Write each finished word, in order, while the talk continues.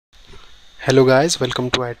Hello guys, welcome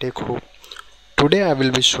to iTechHope. Today I will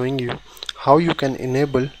be showing you how you can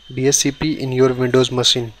enable DHCP in your Windows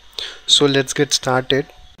machine. So let's get started.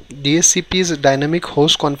 DHCP is a dynamic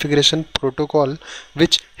host configuration protocol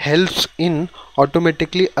which helps in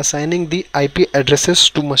automatically assigning the IP addresses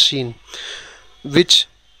to machine, which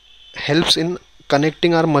helps in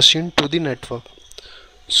connecting our machine to the network.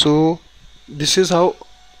 So this is how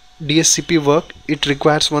DHCP work. It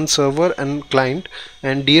requires one server and client,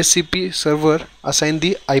 and DHCP server assign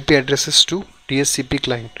the IP addresses to DHCP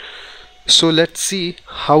client. So let's see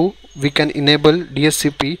how we can enable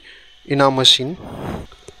DHCP in our machine.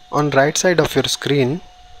 On right side of your screen,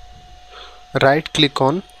 right click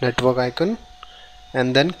on network icon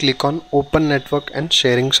and then click on open network and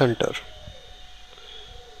sharing center.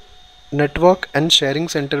 Network and sharing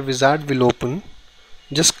center wizard will open.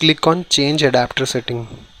 Just click on change adapter setting.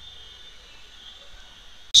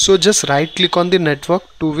 So just right click on the network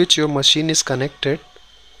to which your machine is connected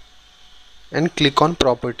and click on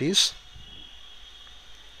properties,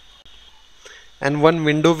 and one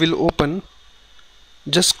window will open.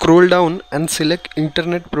 Just scroll down and select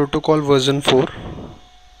Internet Protocol version 4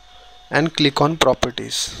 and click on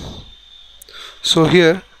properties. So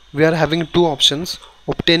here we are having two options: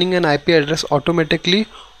 obtaining an IP address automatically,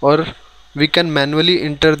 or we can manually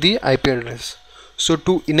enter the IP address. So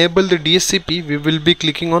to enable the DHCP, we will be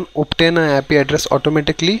clicking on obtain an IP address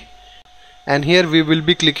automatically, and here we will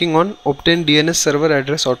be clicking on obtain DNS server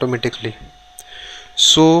address automatically.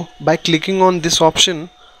 So by clicking on this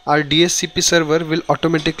option, our DHCP server will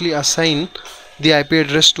automatically assign the IP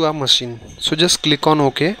address to our machine. So just click on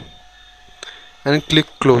OK and click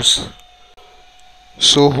close.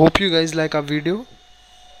 So hope you guys like our video.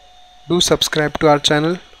 Do subscribe to our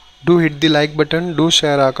channel, do hit the like button, do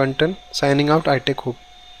share our content. Signing out, iTechHope.